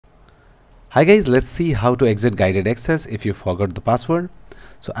Hi guys, let's see how to exit guided access if you forgot the password.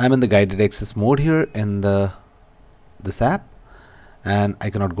 So I'm in the guided access mode here in this app, and I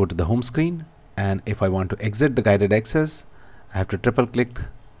cannot go to the home screen. And if I want to exit the guided access, I have to triple click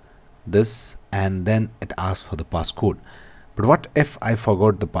this, and then it asks for the passcode. But what if I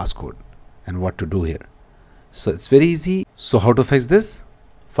forgot the passcode, and what to do here? So it's very easy. So how to fix this?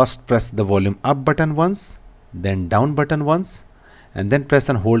 First press the volume up button once, then down button once, and then press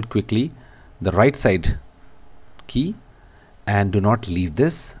and hold quickly the right side key, and do not leave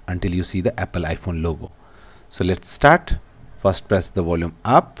this until you see the Apple iPhone logo. So let's start. First press the volume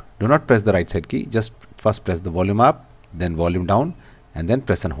up. Do not press the right side key, just first press the volume up, then volume down, and then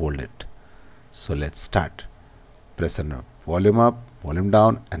press and hold it. So let's start. Press and volume up, volume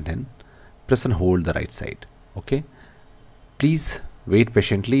down, and then press and hold the right side. Okay, please wait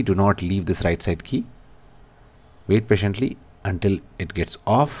patiently. Do not leave this right side key. Wait patiently until it gets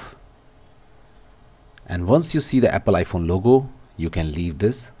off, and once you see the Apple iPhone logo, you can leave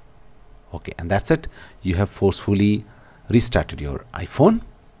this. Okay, and that's it. You have forcefully restarted your iPhone,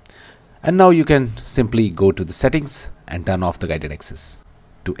 and now you can simply go to the settings and turn off the guided access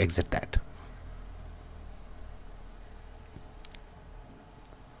to exit that.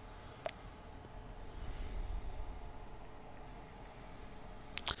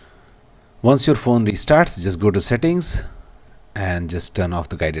 Once your phone restarts, just go to settings and just turn off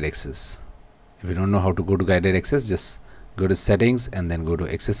the guided access. If you don't know how to go to guided access, just go to settings and then go to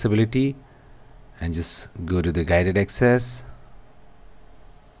accessibility and just go to the guided access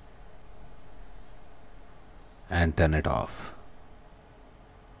and turn it off.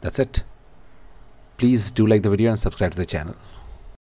 That's it. Please do like the video and subscribe to the channel.